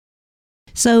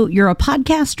So you're a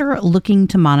podcaster looking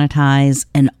to monetize,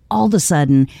 and all of a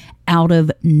sudden, out of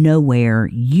nowhere,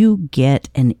 you get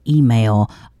an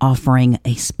email offering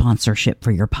a sponsorship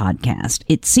for your podcast.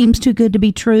 It seems too good to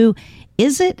be true.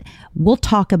 Is it? We'll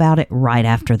talk about it right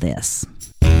after this.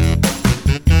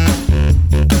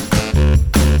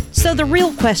 So the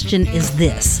real question is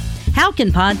this: how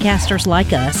can podcasters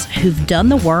like us who've done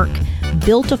the work,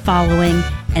 built a following,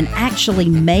 and actually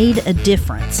made a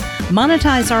difference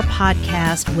monetize our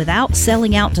podcast without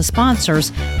selling out to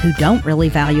sponsors who don't really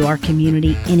value our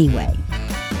community anyway?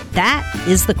 That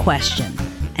is the question,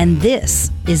 and this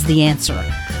is the answer.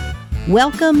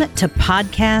 Welcome to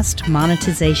Podcast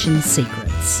Monetization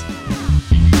Secrets.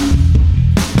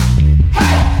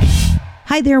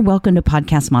 Hi there, welcome to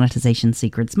Podcast Monetization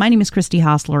Secrets. My name is Christy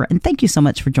Hostler, and thank you so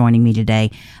much for joining me today.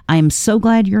 I am so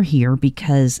glad you're here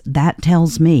because that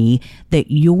tells me that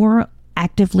you're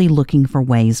actively looking for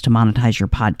ways to monetize your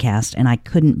podcast, and I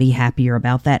couldn't be happier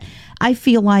about that. I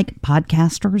feel like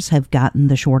podcasters have gotten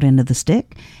the short end of the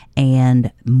stick,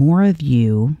 and more of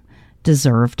you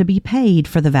deserve to be paid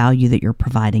for the value that you're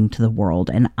providing to the world.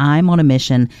 And I'm on a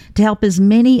mission to help as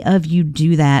many of you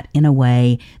do that in a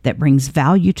way that brings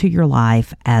value to your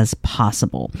life as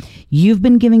possible. You've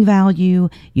been giving value,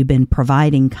 you've been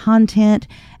providing content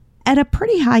at a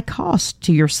pretty high cost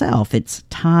to yourself. It's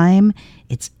time,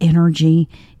 it's energy,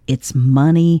 it's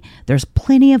money. There's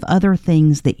plenty of other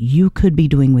things that you could be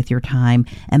doing with your time.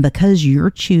 And because you're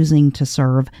choosing to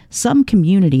serve some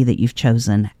community that you've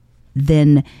chosen,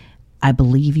 then I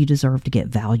believe you deserve to get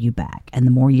value back. And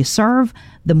the more you serve,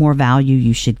 the more value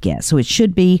you should get. So it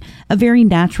should be a very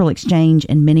natural exchange.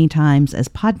 And many times as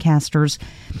podcasters,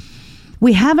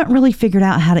 we haven't really figured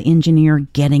out how to engineer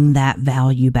getting that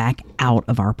value back out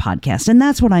of our podcast. And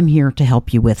that's what I'm here to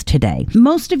help you with today.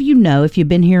 Most of you know, if you've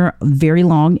been here very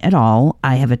long at all,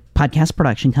 I have a podcast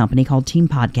production company called Team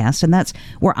Podcast. And that's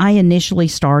where I initially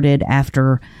started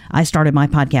after I started my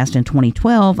podcast in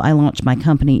 2012. I launched my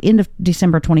company end of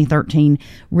December 2013,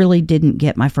 really didn't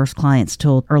get my first clients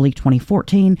till early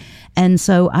 2014. And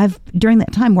so I've, during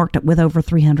that time, worked with over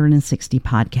 360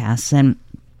 podcasts, and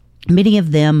many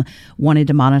of them wanted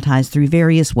to monetize through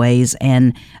various ways.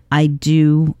 And I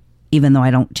do, even though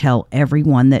I don't tell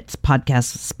everyone that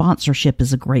podcast sponsorship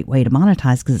is a great way to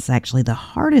monetize, because it's actually the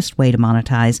hardest way to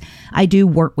monetize, I do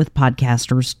work with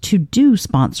podcasters to do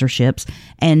sponsorships,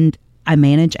 and I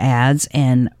manage ads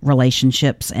and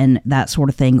relationships and that sort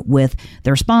of thing with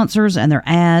their sponsors and their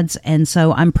ads. And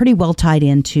so I'm pretty well tied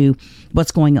into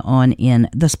what's going on in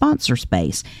the sponsor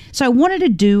space. So I wanted to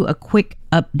do a quick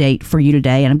update for you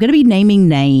today. And I'm going to be naming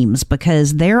names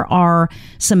because there are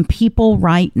some people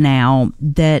right now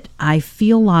that I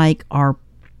feel like are,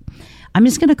 I'm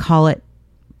just going to call it,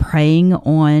 preying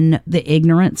on the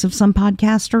ignorance of some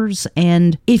podcasters.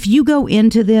 And if you go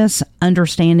into this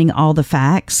understanding all the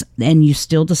facts and you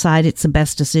still decide it's the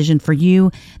best decision for you,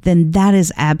 then that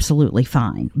is absolutely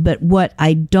fine. But what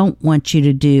I don't want you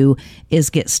to do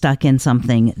is get stuck in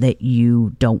something that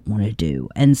you don't want to do.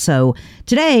 And so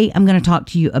today I'm going to talk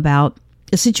to you about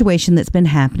a situation that's been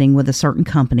happening with a certain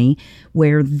company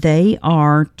where they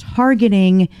are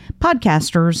targeting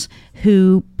podcasters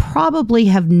who probably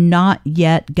have not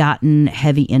yet gotten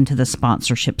heavy into the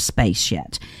sponsorship space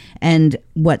yet. And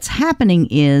what's happening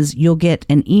is you'll get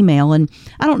an email, and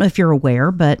I don't know if you're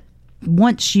aware, but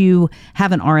once you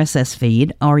have an RSS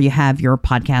feed or you have your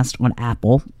podcast on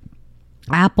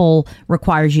Apple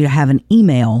requires you to have an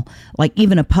email, like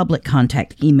even a public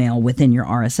contact email within your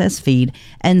RSS feed.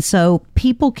 And so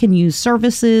people can use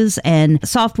services and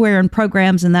software and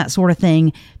programs and that sort of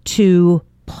thing to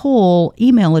pull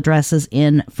email addresses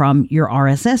in from your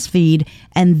RSS feed,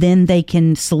 and then they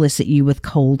can solicit you with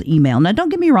cold email. Now, don't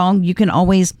get me wrong, you can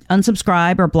always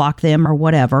unsubscribe or block them or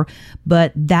whatever,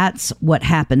 but that's what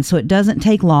happens. So it doesn't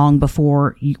take long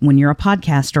before, when you're a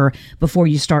podcaster, before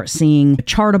you start seeing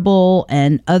Chartable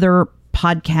and other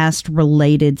podcast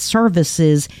related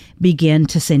services begin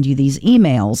to send you these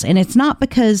emails. And it's not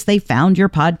because they found your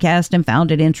podcast and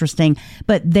found it interesting,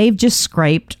 but they've just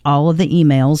scraped all of the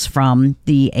emails from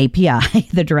the API,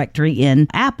 the directory in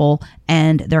Apple,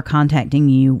 and they're contacting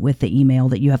you with the email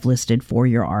that you have listed for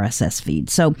your RSS feed.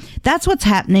 So that's what's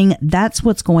happening. That's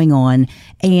what's going on.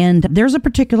 And there's a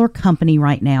particular company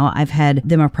right now. I've had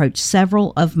them approach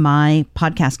several of my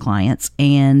podcast clients,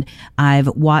 and I've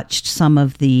watched some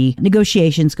of the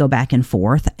negotiations go back and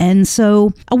forth. And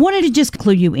so I wanted to just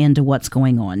clue you into what's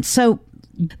going on. So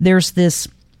there's this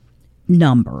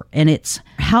number, and it's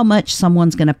how much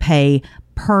someone's going to pay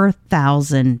per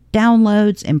 1,000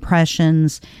 downloads,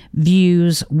 impressions,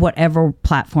 views, whatever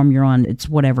platform you're on. It's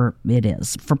whatever it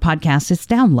is. For podcasts, it's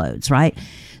downloads, right?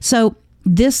 So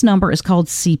this number is called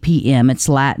CPM. It's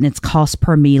Latin, it's cost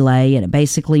per mille, and it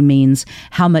basically means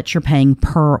how much you're paying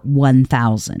per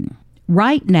 1,000.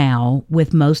 Right now,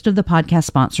 with most of the podcast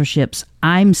sponsorships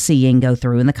I'm seeing go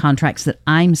through and the contracts that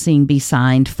I'm seeing be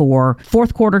signed for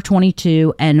fourth quarter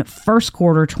 22 and first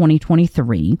quarter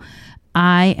 2023,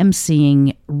 I am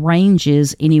seeing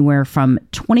ranges anywhere from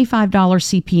 $25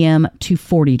 CPM to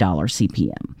 $40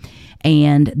 CPM.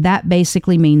 And that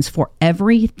basically means for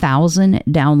every 1,000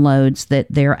 downloads that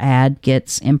their ad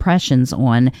gets impressions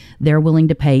on, they're willing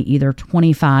to pay either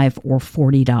 $25 or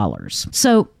 $40.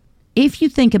 So if you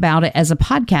think about it as a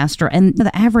podcaster, and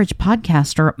the average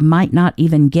podcaster might not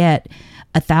even get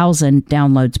 1,000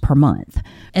 downloads per month.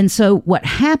 And so what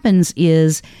happens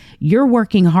is you're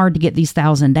working hard to get these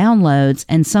 1,000 downloads,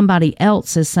 and somebody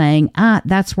else is saying,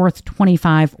 that's worth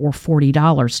 $25 or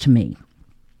 $40 to me.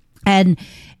 And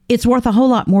it's worth a whole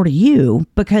lot more to you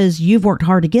because you've worked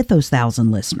hard to get those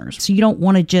 1,000 listeners. So you don't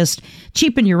want to just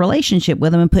cheapen your relationship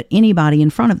with them and put anybody in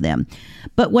front of them.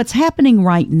 But what's happening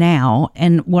right now,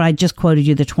 and what I just quoted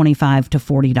you, the $25 to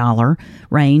 $40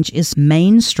 range, is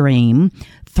mainstream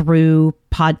through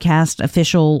podcast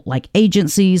official like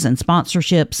agencies and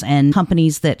sponsorships and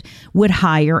companies that would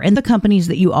hire, and the companies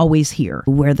that you always hear,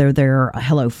 whether they're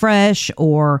HelloFresh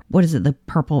or what is it, the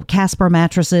purple Casper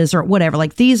mattresses or whatever.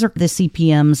 Like these are the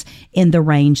CPMs in the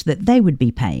range that they would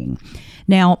be paying.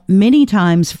 Now, many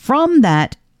times from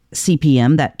that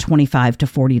CPM, that $25 to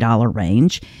 $40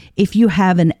 range, if you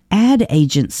have an ad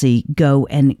agency go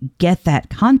and get that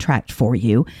contract for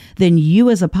you, then you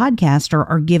as a podcaster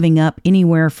are giving up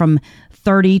anywhere from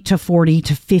 30 to 40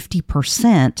 to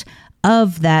 50%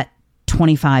 of that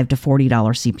 $25 to $40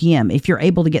 CPM. If you're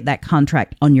able to get that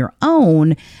contract on your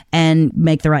own and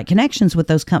make the right connections with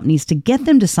those companies to get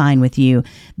them to sign with you,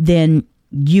 then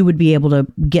you would be able to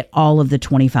get all of the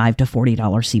 $25 to $40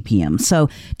 CPM. So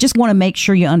just want to make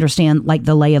sure you understand like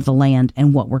the lay of the land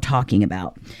and what we're talking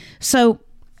about. So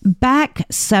back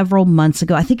several months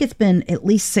ago, I think it's been at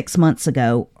least 6 months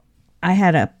ago, I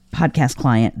had a podcast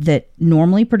client that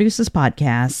normally produces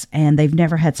podcasts and they've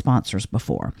never had sponsors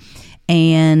before.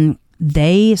 And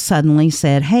they suddenly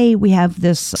said, hey, we have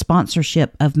this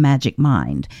sponsorship of Magic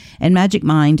Mind. And Magic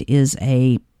Mind is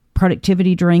a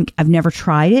productivity drink. I've never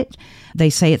tried it. They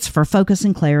say it's for focus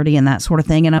and clarity and that sort of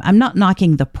thing. And I'm not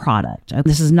knocking the product.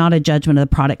 This is not a judgment of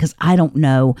the product because I don't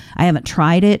know. I haven't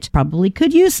tried it. Probably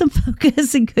could use some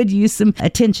focus and could use some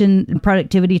attention and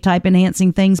productivity type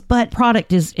enhancing things. But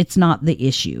product it's not the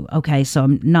issue. Okay. So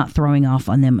I'm not throwing off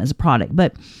on them as a product.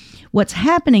 But what's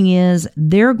happening is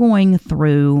they're going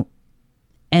through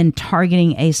and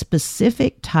targeting a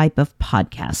specific type of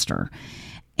podcaster.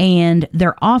 And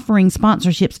they're offering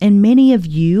sponsorships, and many of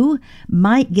you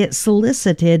might get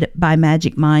solicited by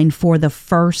Magic Mind for the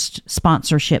first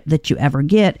sponsorship that you ever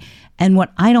get. And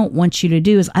what I don't want you to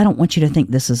do is I don't want you to think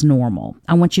this is normal.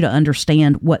 I want you to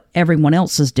understand what everyone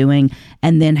else is doing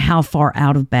and then how far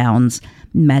out of bounds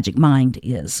Magic Mind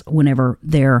is whenever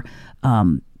they're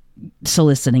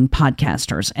soliciting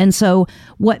podcasters. And so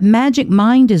what Magic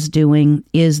Mind is doing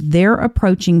is they're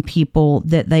approaching people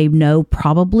that they know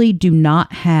probably do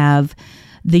not have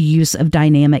the use of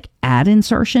dynamic ad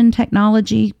insertion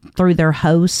technology through their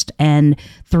host and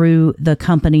through the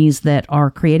companies that are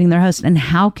creating their host. And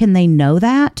how can they know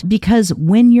that? Because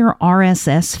when your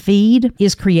RSS feed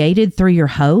is created through your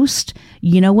host,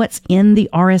 you know what's in the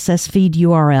RSS feed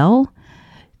URL?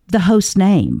 The host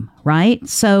name, right?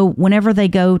 So whenever they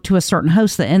go to a certain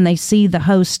host and they see the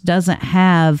host doesn't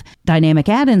have dynamic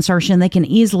ad insertion, they can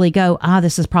easily go,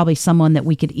 this is probably someone that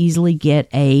we could easily get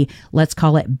a, let's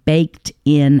call it baked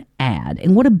in ad.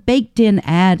 And what a baked in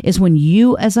ad is when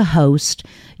you as a host,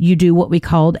 you do what we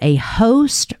called a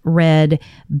host read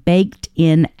baked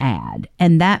in ad.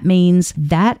 And that means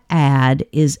that ad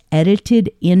is edited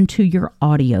into your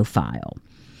audio file.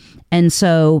 And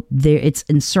so it's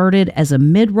inserted as a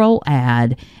mid-roll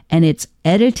ad and it's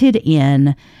edited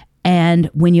in. And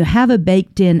when you have a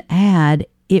baked in ad,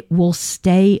 it will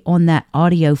stay on that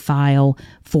audio file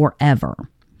forever.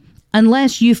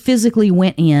 Unless you physically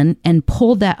went in and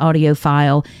pulled that audio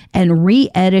file and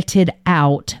re-edited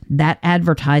out that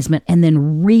advertisement and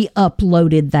then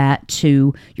re-uploaded that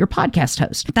to your podcast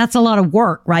host. That's a lot of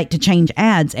work, right, to change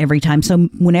ads every time. So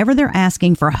whenever they're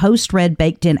asking for host-read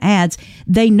baked-in ads,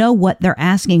 they know what they're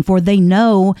asking for. They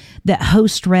know that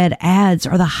host-read ads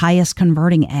are the highest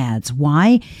converting ads.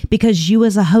 Why? Because you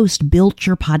as a host built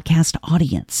your podcast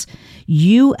audience.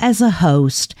 You as a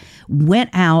host went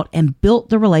out and built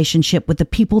the relationship with the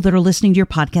people that are listening to your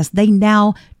podcast. They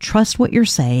now trust what you're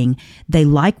saying. They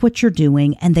like what you're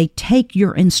doing, and they take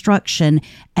your instruction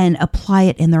and apply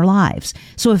it in their lives.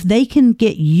 So if they can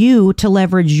get you to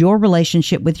leverage your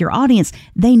relationship with your audience,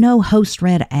 they know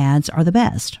host-read ads are the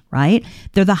best, right?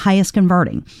 They're the highest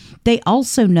converting. They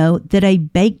also know that a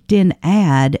baked-in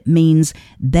ad means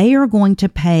they are going to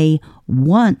pay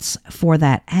once for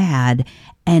that ad,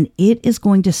 and it is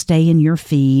going to stay in your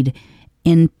feed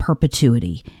in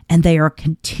perpetuity. And they are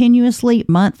continuously,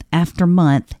 month after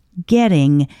month,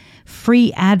 getting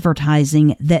free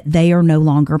advertising that they are no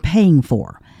longer paying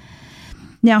for.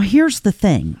 Now, here's the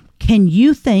thing. Can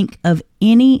you think of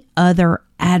any other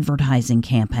advertising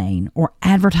campaign or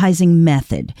advertising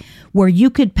method where you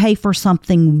could pay for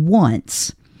something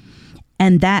once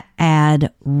and that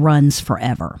ad runs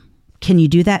forever? Can you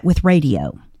do that with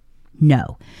radio?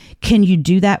 No. Can you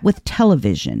do that with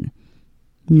television?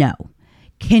 No.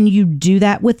 Can you do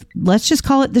that with, let's just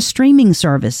call it the streaming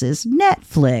services,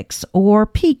 Netflix or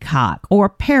Peacock or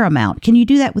Paramount? Can you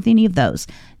do that with any of those?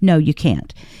 No, you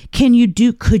can't. Could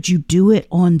you do it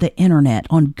on the internet,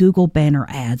 on Google banner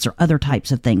ads or other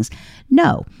types of things?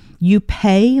 No. You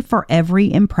pay for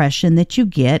every impression that you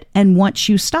get, and once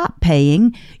you stop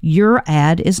paying, your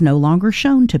ad is no longer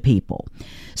shown to people.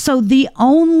 So the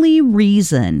only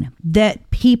reason that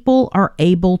people are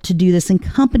able to do this and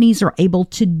companies are able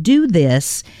to do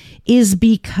this is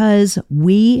because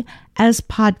we as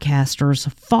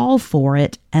podcasters fall for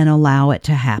it and allow it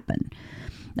to happen.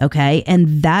 Okay.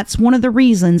 And that's one of the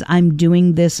reasons I'm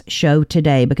doing this show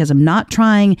today, because I'm not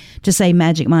trying to say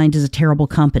Magic Mind is a terrible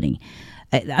company.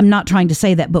 I'm not trying to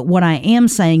say that, but what I am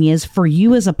saying is for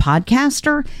you as a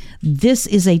podcaster, this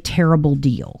is a terrible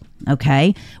deal.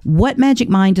 Okay. What Magic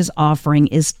Mind is offering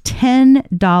is $10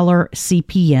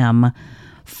 CPM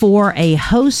for a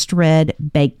host-read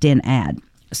baked-in ad.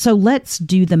 So let's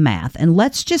do the math, and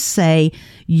let's just say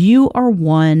you are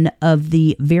one of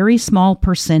the very small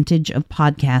percentage of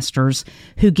podcasters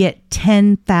who get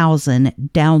 10,000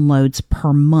 downloads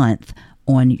per month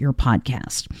on your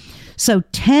podcast. So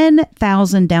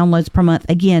 10,000 downloads per month,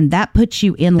 again, that puts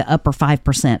you in the upper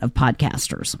 5% of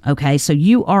podcasters. Okay, so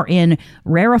you are in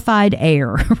rarefied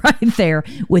air right there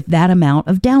with that amount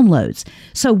of downloads.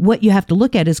 So what you have to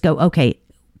look at is go, okay,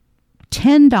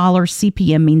 $10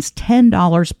 CPM means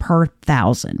 $10 per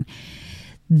thousand.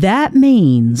 That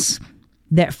means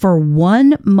that for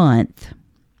 1 month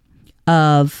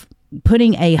of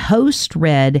putting a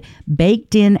host-read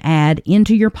baked-in ad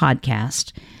into your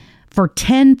podcast, for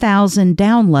 10,000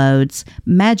 downloads,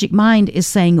 Magic Mind is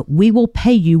saying, we will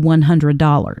pay you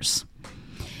 $100.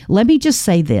 Let me just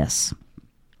say this.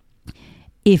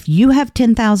 If you have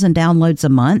 10,000 downloads a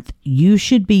month, you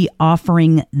should be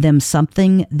offering them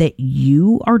something that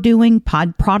you are doing,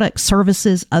 pod products,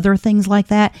 services, other things like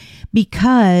that,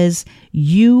 because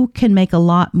you can make a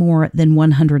lot more than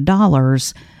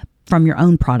 $100 from your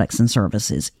own products and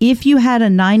services. If you had a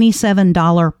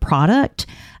 $97 product,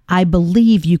 I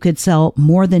believe you could sell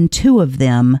more than 2 of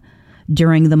them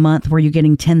during the month where you're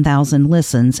getting 10,000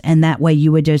 listens. And that way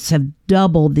you would just have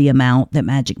doubled the amount that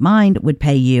Magic Mind would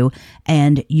pay you,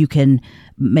 and you can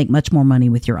make much more money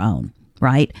with your own,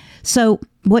 right? So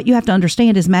what you have to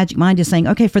understand is Magic Mind is saying,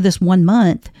 okay, for this 1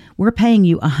 month, we're paying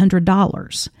you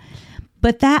 $100.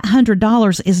 But that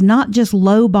 $100 is not just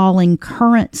lowballing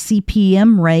current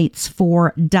CPM rates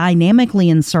for dynamically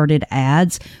inserted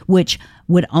ads, which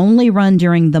would only run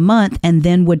during the month and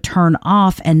then would turn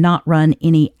off and not run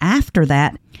any after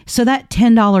that. So that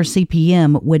 $10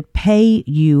 CPM would pay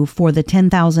you for the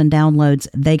 10,000 downloads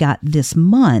they got this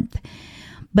month.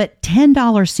 But $10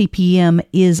 CPM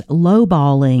is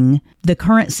lowballing the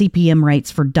current CPM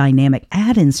rates for dynamic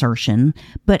ad insertion.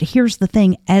 But here's the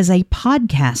thing, as a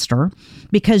podcaster,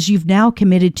 because you've now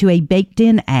committed to a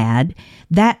baked-in ad,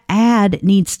 that ad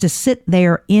needs to sit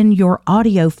there in your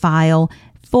audio file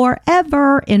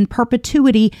forever, in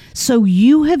perpetuity. So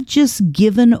you have just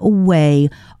given away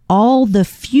all the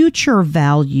future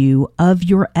value of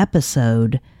your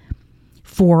episode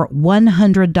for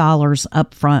 $100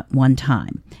 upfront one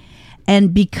time.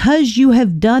 And because you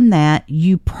have done that,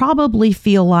 you probably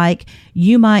feel like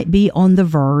you might be on the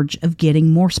verge of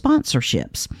getting more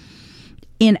sponsorships.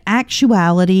 In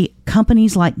actuality,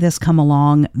 companies like this come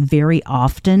along very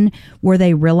often where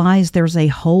they realize there's a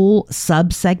whole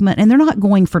sub-segment, and they're not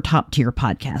going for top-tier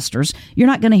podcasters. You're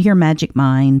not going to hear Magic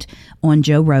Mind on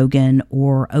Joe Rogan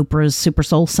or Oprah's Super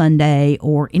Soul Sunday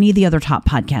or any of the other top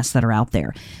podcasts that are out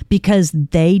there, because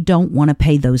they don't want to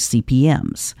pay those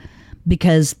CPMs.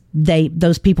 because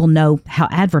those people know how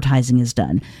advertising is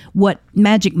done. What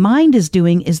Magic Mind is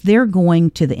doing is they're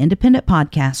going to the independent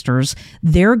podcasters.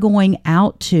 They're going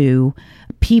out to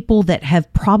people that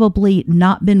have probably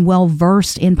not been well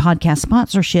versed in podcast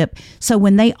sponsorship. So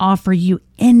when they offer you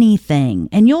anything,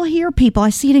 and you'll hear people,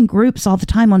 I see it in groups all the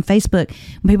time on Facebook,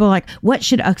 and people are like, what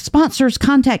should sponsors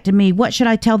contacted me? What should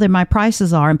I tell them my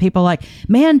prices are? And people are like,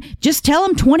 man, just tell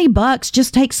them $20,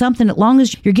 just take something. As long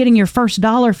as you're getting your first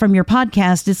dollar from your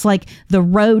podcast, it's like the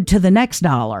road to the next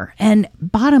dollar. And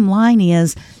bottom line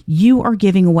is you are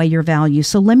giving away your value.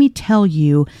 So let me tell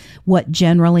you what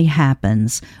generally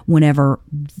happens whenever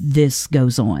this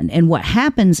goes on. And what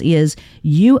happens is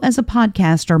you as a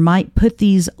podcaster might put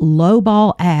these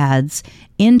lowball ads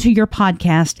into your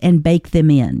podcast and bake them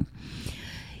in.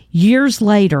 Years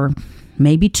later,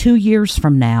 maybe 2 years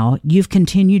from now, you've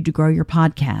continued to grow your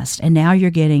podcast and now you're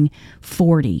getting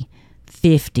 40,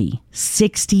 50,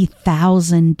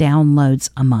 60,000 downloads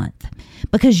a month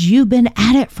because you've been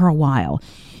at it for a while.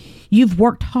 You've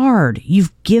worked hard.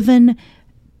 You've given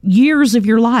years of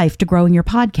your life to growing your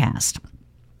podcast.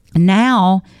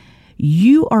 Now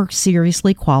you are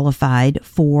seriously qualified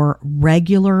for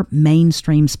regular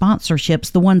mainstream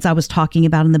sponsorships, the ones I was talking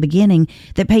about in the beginning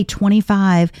that pay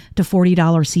 $25 to $40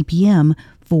 CPM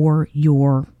for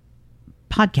your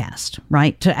podcast,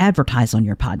 right? To advertise on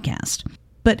your podcast.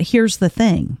 But here's the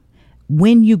thing.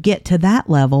 When you get to that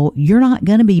level, you're not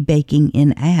going to be baking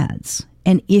in ads.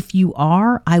 And if you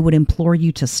are, I would implore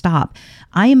you to stop.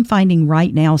 I am finding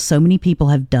right now so many people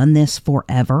have done this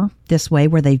forever, this way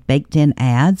where they've baked in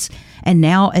ads. And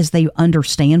now as they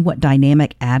understand what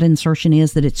dynamic ad insertion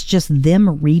is, that it's just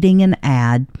them reading an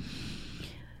ad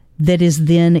that is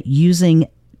then using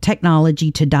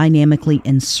technology to dynamically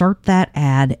insert that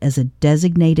ad as a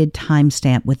designated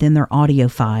timestamp within their audio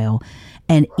file.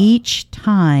 And each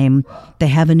time they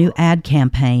have a new ad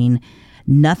campaign,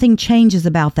 nothing changes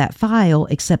about that file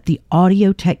except the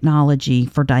audio technology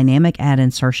for dynamic ad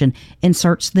insertion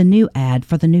inserts the new ad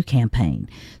for the new campaign.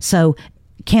 So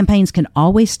campaigns can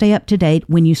always stay up to date.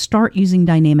 When you start using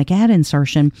dynamic ad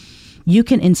insertion, you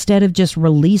can, instead of just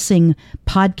releasing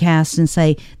podcasts and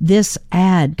say, this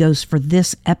ad goes for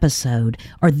this episode,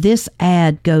 or this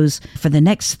ad goes for the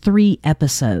next 3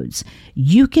 episodes,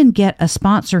 you can get a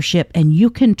sponsorship and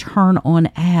you can turn on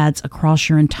ads across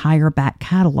your entire back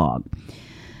catalog.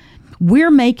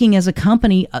 We're making as a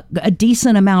company a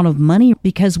decent amount of money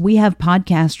because we have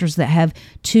podcasters that have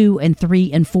 2 and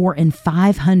 3 and 4 and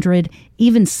 500,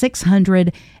 even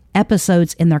 600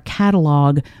 episodes in their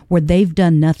catalog where they've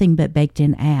done nothing but baked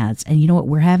in ads. And you know what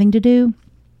we're having to do?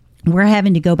 We're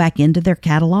having to go back into their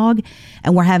catalog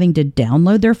and we're having to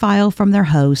download their file from their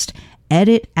host,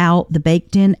 edit out the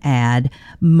baked in ad,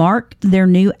 mark their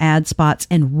new ad spots,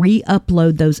 and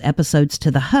re-upload those episodes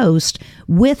to the host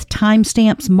with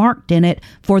timestamps marked in it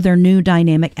for their new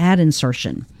dynamic ad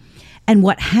insertion. And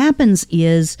what happens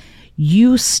is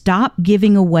you stop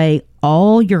giving away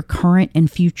all your current and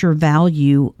future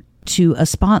value to a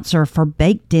sponsor for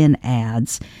baked in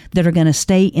ads that are going to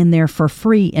stay in there for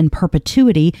free in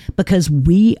perpetuity because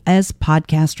we as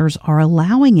podcasters are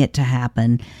allowing it to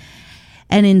happen.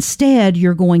 And instead,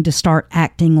 you're going to start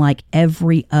acting like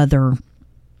every other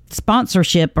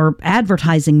sponsorship or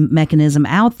advertising mechanism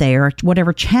out there,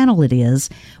 whatever channel it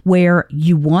is, where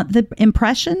you want the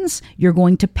impressions, you're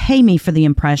going to pay me for the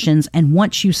impressions. And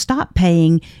once you stop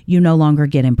paying, you no longer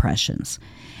get impressions.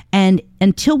 And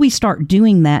until we start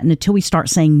doing that and until we start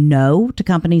saying no to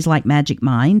companies like Magic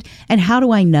Mind, and how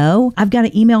do I know? I've got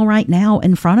an email right now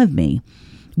in front of me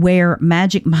where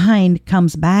Magic Mind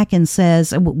comes back and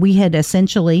says we had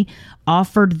essentially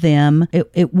offered them,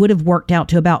 it would have worked out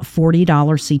to about $40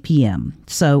 CPM.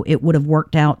 So it would have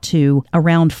worked out to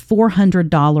around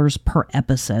 $400 per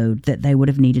episode that they would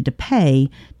have needed to pay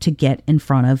to get in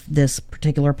front of this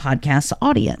particular podcast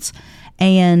audience.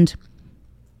 And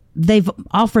they've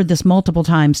offered this multiple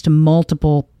times to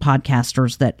multiple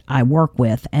podcasters that I work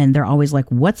with. And they're always like,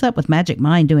 what's up with Magic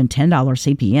Mind doing $10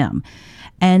 CPM?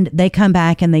 And they come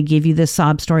back and they give you this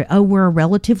sob story. Oh, we're a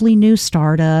relatively new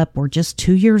startup. We're just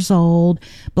 2 years old,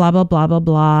 blah, blah, blah, blah,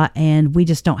 blah. And we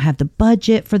just don't have the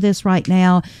budget for this right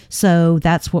now. So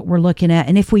that's what we're looking at.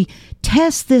 And if we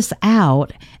test this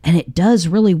out and it does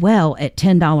really well at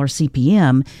 $10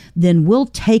 CPM, then we'll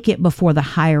take it before the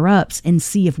higher ups and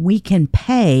see if we can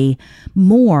pay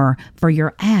more for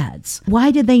your ads.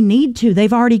 Why did they need to?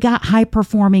 They've already got high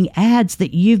performing ads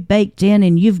that you've baked in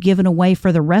and you've given away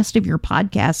for the rest of your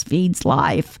podcast feed's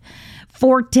life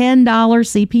for $10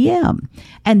 CPM.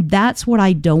 And that's what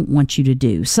I don't want you to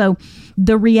do. So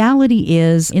the reality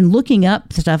is, in looking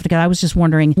up stuff, because I was just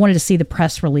wondering, wanted to see the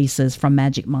press releases from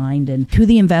Magic Mind and who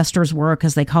the investors were,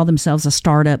 because they call themselves a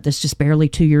startup that's just barely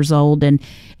 2 years old. And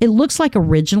it looks like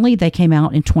originally they came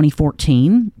out in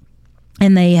 2014.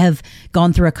 And they have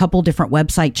gone through a couple different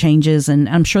website changes, and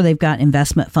I'm sure they've got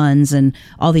investment funds and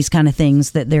all these kind of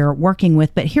things that they're working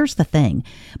with. But here's the thing.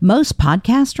 Most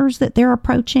podcasters that they're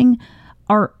approaching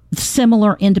are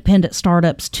similar independent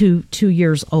startups to 2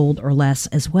 years old or less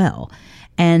as well.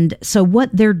 And so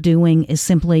what they're doing is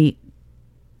simply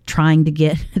trying to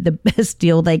get the best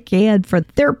deal they can for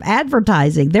their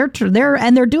advertising. They're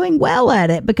doing well at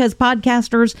it, because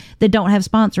podcasters that don't have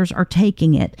sponsors are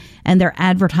taking it and they're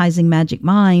advertising Magic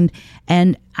Mind.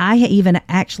 And I even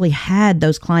actually had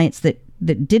those clients that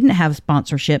didn't have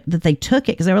sponsorship, that they took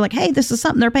it because they were like, hey, this is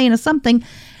something, they're paying us something.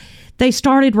 They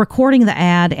started recording the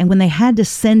ad, and when they had to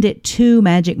send it to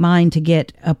Magic Mind to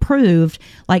get approved,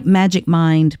 like Magic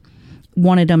Mind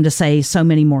wanted them to say so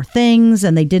many more things,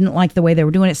 and they didn't like the way they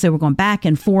were doing it. So they were going back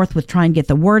and forth with trying to get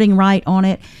the wording right on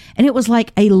it. And it was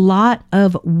like a lot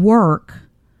of work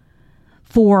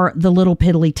for the little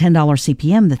piddly $10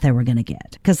 CPM that they were going to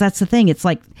get. Because that's the thing. It's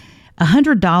like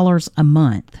 $100 a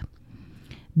month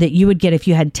that you would get if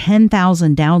you had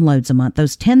 10,000 downloads a month.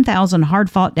 Those 10,000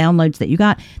 hard-fought downloads that you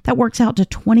got, that works out to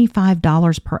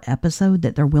 $25 per episode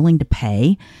that they're willing to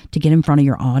pay to get in front of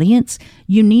your audience.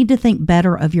 You need to think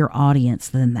better of your audience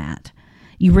than that.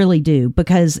 You really do,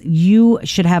 because you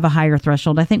should have a higher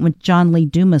threshold. I think when John Lee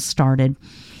Dumas started,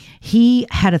 he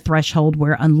had a threshold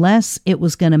where unless it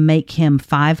was going to make him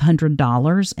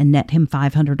 $500 and net him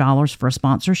 $500 for a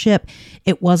sponsorship,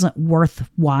 it wasn't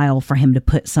worthwhile for him to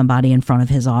put somebody in front of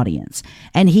his audience.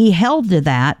 And he held to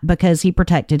that because he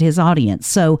protected his audience.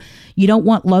 So you don't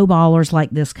want lowballers like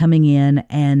this coming in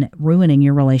and ruining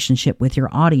your relationship with your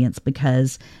audience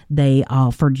because they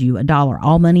offered you $1.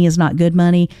 All money is not good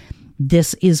money.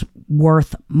 This is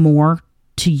worth more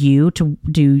to you to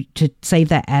save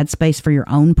that ad space for your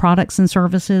own products and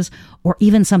services, or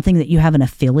even something that you have an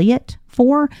affiliate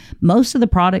for. Most of the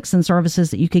products and services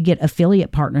that you could get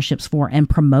affiliate partnerships for and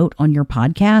promote on your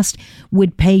podcast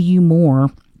would pay you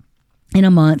more in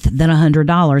a month than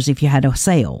 $100 if you had a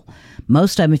sale.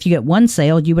 Most of them, if you get one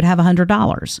sale, you would have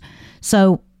 $100.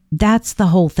 So that's the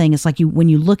whole thing. It's like when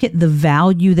you look at the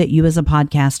value that you as a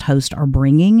podcast host are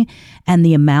bringing and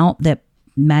the amount that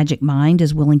Magic Mind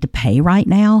is willing to pay right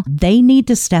now, they need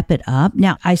to step it up.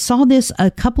 Now, I saw this a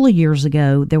couple of years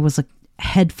ago. There was a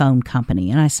headphone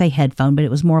company, and I say headphone, but it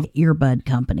was more of an earbud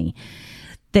company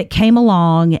that came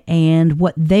along, and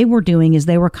what they were doing is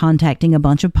they were contacting a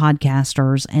bunch of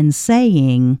podcasters and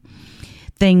saying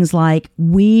things like,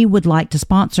 we would like to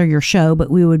sponsor your show, but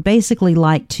we would basically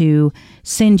like to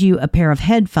send you a pair of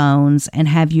headphones and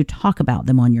have you talk about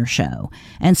them on your show.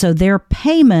 And so their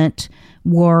payment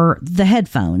were the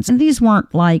headphones. And these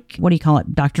weren't like, what do you call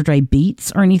it, Dr. Dre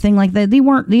Beats or anything like that. These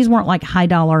weren't like high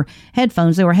dollar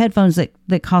headphones. They were headphones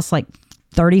that cost like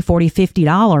 $30, $40,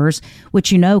 $50,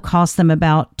 which cost them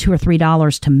about $2 or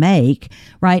 $3 to make,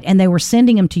 right? And they were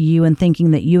sending them to you and thinking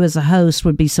that you as a host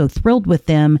would be so thrilled with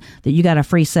them that you got a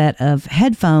free set of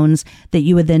headphones that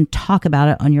you would then talk about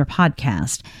it on your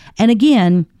podcast. And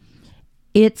again,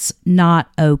 it's not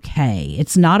okay.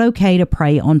 It's not okay to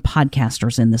prey on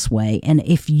podcasters in this way. And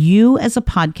if you as a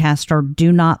podcaster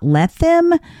do not let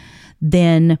them,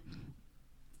 then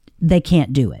they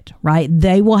can't do it, right?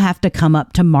 They will have to come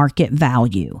up to market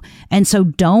value. And so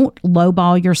don't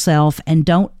lowball yourself and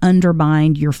don't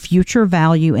undermine your future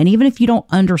value. And even if you don't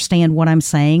understand what I'm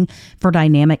saying for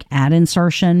dynamic ad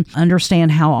insertion,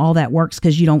 understand how all that works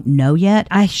because you don't know yet.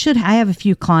 I have a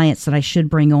few clients that I should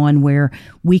bring on where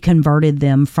we converted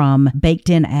them from baked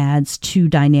in ads to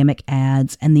dynamic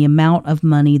ads, and the amount of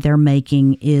money they're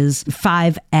making is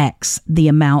 5x the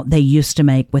amount they used to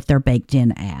make with their baked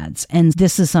in ads. And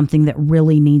this is something that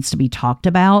really needs to be talked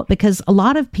about because a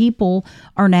lot of people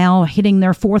are now hitting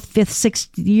their 4th, 5th, 6th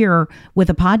year with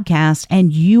a podcast,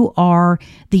 and you are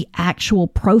the actual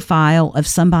profile of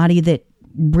somebody that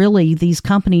really these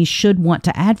companies should want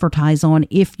to advertise on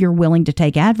if you're willing to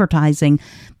take advertising.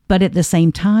 But at the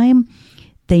same time,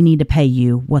 they need to pay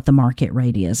you what the market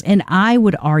rate is. And I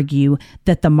would argue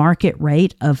that the market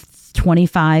rate of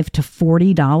 $25 to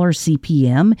 $40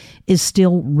 CPM is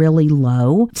still really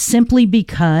low, simply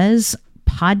because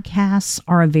podcasts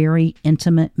are a very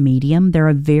intimate medium. They're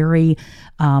a very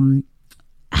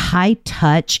high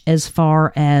touch as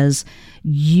far as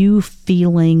you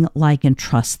feeling like and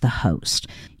trust the host.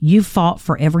 You've fought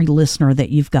for every listener that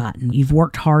you've gotten. You've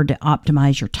worked hard to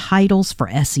optimize your titles for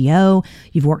SEO.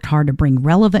 You've worked hard to bring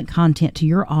relevant content to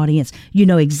your audience. You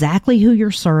know exactly who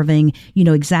you're serving. You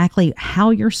know exactly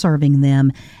how you're serving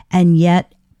them. And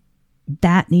yet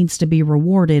that needs to be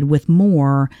rewarded with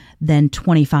more than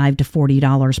 $25 to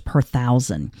 $40 per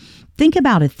thousand. Think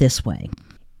about it this way.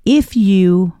 If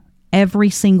you every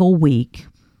single week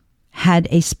had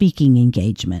a speaking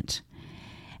engagement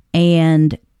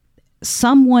and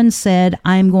someone said,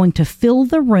 I'm going to fill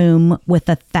the room with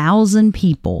 1,000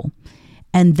 people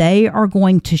and they are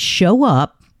going to show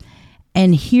up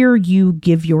and hear you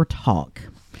give your talk.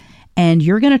 And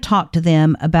you're going to talk to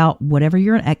them about whatever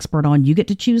you're an expert on. You get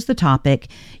to choose the topic.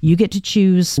 You get to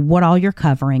choose what all you're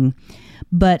covering.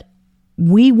 But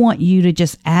we want you to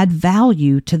just add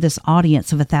value to this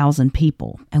audience of 1,000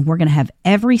 people. And we're going to have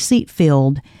every seat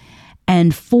filled.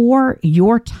 And for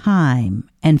your time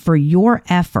and for your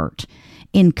effort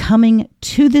in coming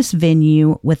to this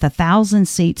venue with 1,000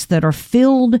 seats that are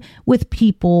filled with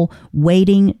people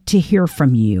waiting to hear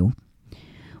from you,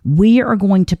 we are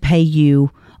going to pay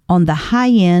you on the high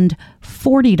end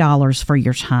 $40 for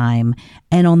your time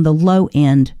and on the low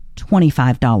end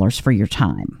 $25 for your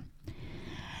time.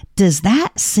 Does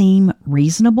that seem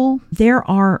reasonable? There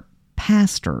are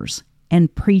pastors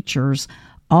and preachers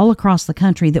all across the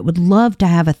country that would love to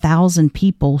have 1,000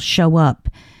 people show up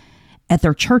at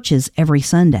their churches every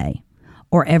Sunday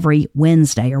or every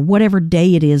Wednesday or whatever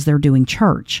day it is they're doing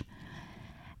church.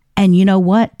 And you know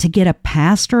what? To get a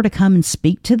pastor to come and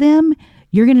speak to them,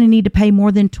 you're going to need to pay more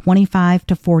than $25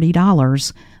 to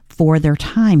 $40 for their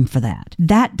time for that.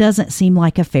 That doesn't seem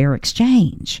like a fair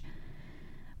exchange,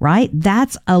 right?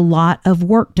 That's a lot of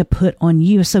work to put on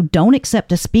you. So don't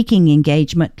accept a speaking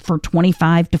engagement for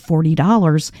 $25 to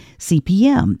 $40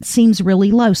 CPM. Seems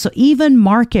really low. So even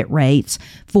market rates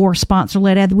for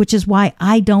sponsor-led ads, which is why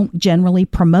I don't generally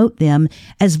promote them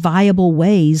as viable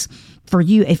ways for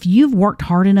you. If you've worked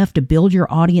hard enough to build your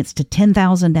audience to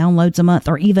 10,000 downloads a month,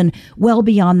 or even well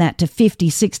beyond that to 50,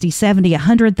 60, 70,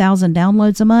 100,000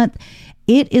 downloads a month,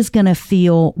 it is going to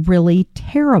feel really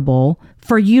terrible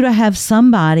for you to have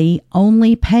somebody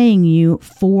only paying you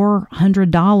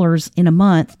 $400 in a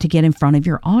month to get in front of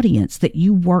your audience that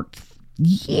you worked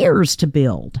years to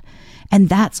build. And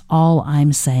that's all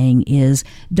I'm saying is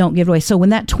don't give it away. So when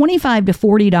that $25 to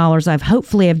 $40,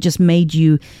 hopefully I've just made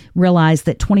you realize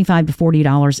that $25 to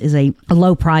 $40 is a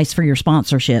low price for your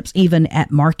sponsorships, even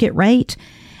at market rate.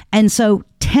 And so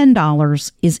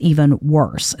 $10 is even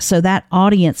worse. So that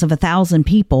audience of 1,000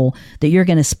 people that you're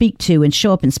going to speak to and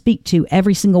show up and speak to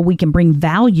every single week and bring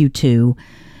value to,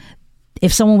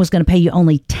 if someone was going to pay you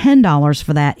only $10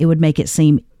 for that, it would make it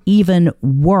seem even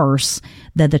worse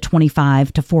than the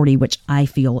 25 to 40, which I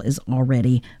feel is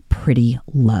already pretty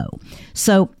low.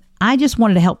 So I just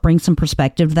wanted to help bring some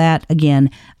perspective to that. Again,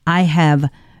 I have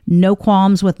no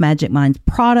qualms with Magic Mind's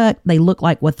product. They look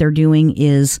like what they're doing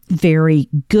is very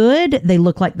good. They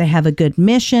look like they have a good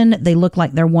mission. They look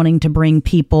like they're wanting to bring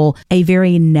people a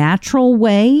very natural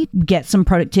way, get some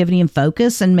productivity and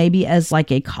focus, and maybe as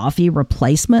like a coffee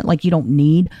replacement, like you don't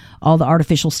need all the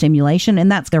artificial stimulation.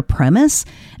 And that's their premise.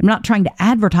 I'm not trying to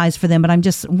advertise for them, but I'm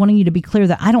just wanting you to be clear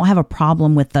that I don't have a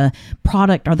problem with the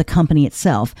product or the company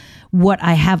itself. What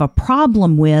I have a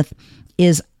problem with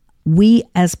is we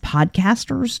as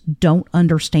podcasters don't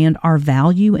understand our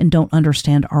value and don't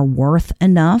understand our worth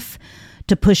enough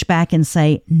to push back and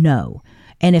say no.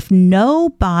 And if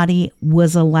nobody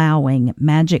was allowing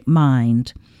Magic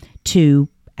Mind to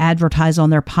advertise on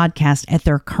their podcast at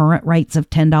their current rates of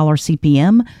 $10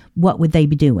 CPM, what would they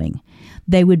be doing?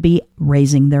 They would be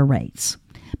raising their rates.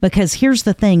 Because here's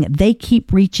the thing, they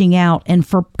keep reaching out. And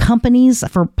for companies,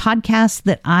 for podcasts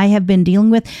that I have been dealing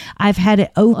with, I've had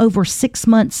it over 6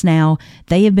 months now.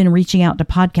 They have been reaching out to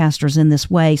podcasters in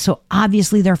this way. So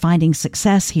obviously they're finding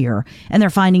success here. And they're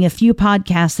finding a few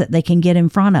podcasts that they can get in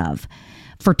front of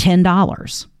for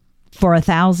 $10, for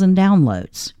 1,000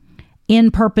 downloads, in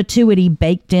perpetuity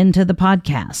baked into the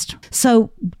podcast.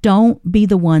 So don't be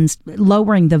the ones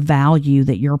lowering the value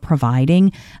that you're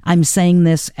providing. I'm saying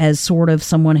this as sort of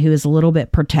someone who is a little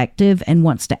bit protective and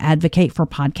wants to advocate for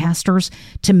podcasters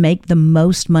to make the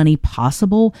most money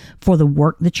possible for the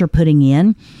work that you're putting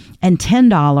in. And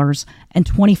 $10 and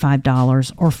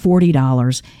 $25 or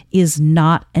 $40 is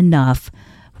not enough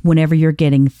whenever you're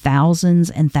getting thousands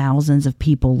and thousands of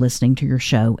people listening to your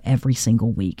show every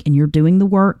single week, and you're doing the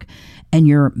work and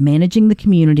you're managing the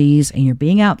communities and you're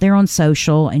being out there on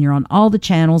social and you're on all the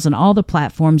channels and all the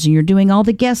platforms and you're doing all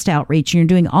the guest outreach and you're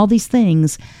doing all these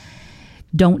things,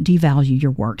 don't devalue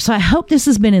your work. So I hope this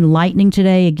has been enlightening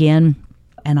today again.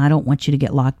 And I don't want you to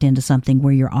get locked into something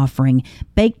where you're offering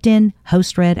baked in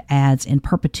host read ads in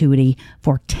perpetuity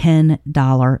for $10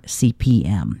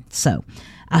 CPM. So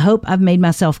I hope I've made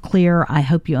myself clear. I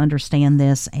hope you understand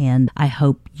this, and I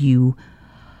hope you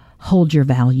hold your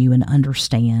value and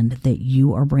understand that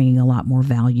you are bringing a lot more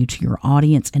value to your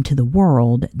audience and to the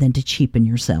world than to cheapen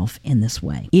yourself in this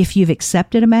way. If you've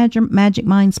accepted a Magic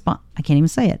Mind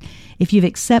If you've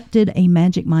accepted a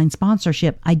Magic Mind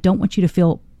sponsorship, I don't want you to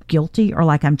feel guilty or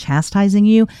like I'm chastising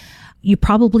you. You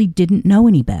probably didn't know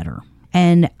any better.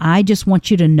 And I just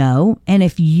want you to know. And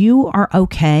if you are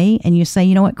okay and you say,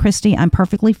 you know what, Christy, I'm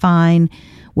perfectly fine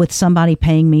with somebody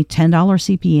paying me $10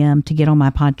 CPM to get on my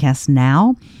podcast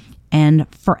now and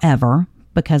forever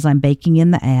because I'm baking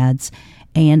in the ads,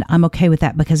 and I'm okay with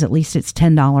that because at least it's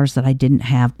 $10 that I didn't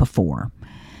have before,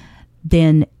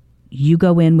 then you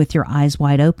go in with your eyes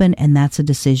wide open, and that's a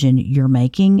decision you're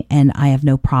making. And I have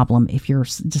no problem if you're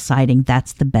deciding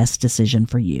that's the best decision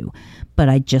for you. But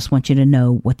I just want you to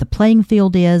know what the playing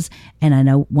field is,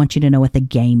 and want you to know what the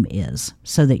game is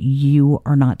so that you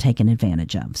are not taken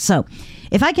advantage of. So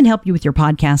if I can help you with your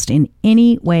podcast in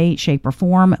any way, shape, or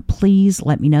form, please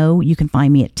let me know. You can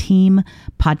find me at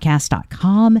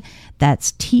teampodcast.com.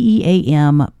 That's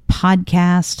TEAM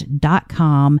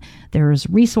podcast.com. There's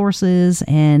resources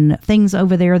and things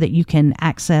over there that you can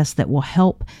access that will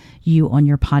help you on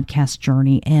your podcast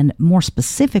journey, and more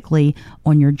specifically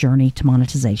on your journey to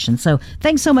monetization. So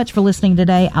thanks so much for listening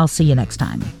today. I'll see you next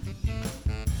time.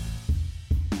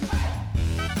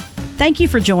 Thank you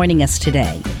for joining us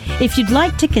today. If you'd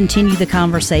like to continue the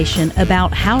conversation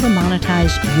about how to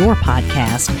monetize your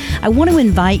podcast, I want to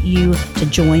invite you to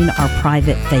join our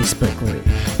private Facebook group.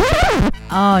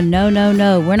 Oh, no.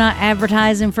 We're not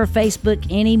advertising for Facebook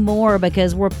anymore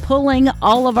because we're pulling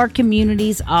all of our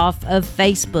communities off of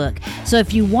Facebook. So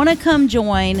if you want to come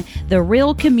join the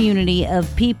real community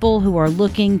of people who are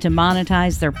looking to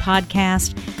monetize their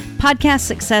podcast,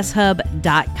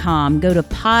 podcastsuccesshub.com. Go to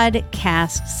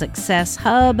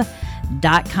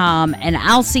podcastsuccesshub.com, and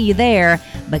I'll see you there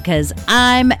because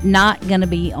I'm not going to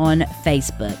be on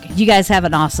Facebook. You guys have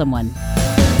an awesome one.